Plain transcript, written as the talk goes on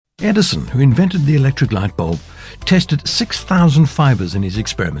Edison, who invented the electric light bulb, tested 6,000 fibers in his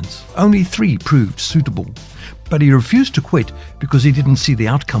experiments. Only 3 proved suitable. But he refused to quit because he didn't see the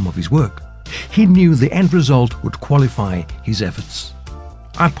outcome of his work. He knew the end result would qualify his efforts.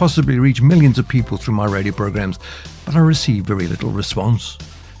 I'd possibly reach millions of people through my radio programs, but I receive very little response.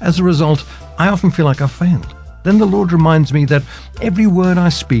 As a result, I often feel like I've failed. Then the Lord reminds me that every word I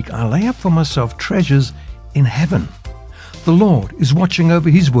speak, I lay up for myself treasures in heaven. The Lord is watching over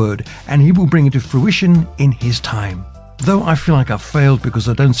His word, and He will bring it to fruition in His time. Though I feel like I've failed because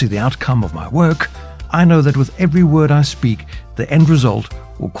I don't see the outcome of my work, I know that with every word I speak, the end result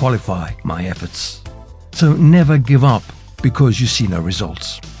will qualify my efforts. So never give up because you see no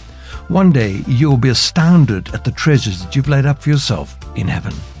results. One day you'll be astounded at the treasures that you've laid up for yourself in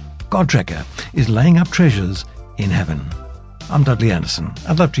heaven. God Tracker is laying up treasures in heaven. I'm Dudley Anderson.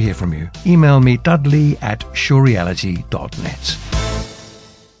 I'd love to hear from you. Email me dudley@surereality.net.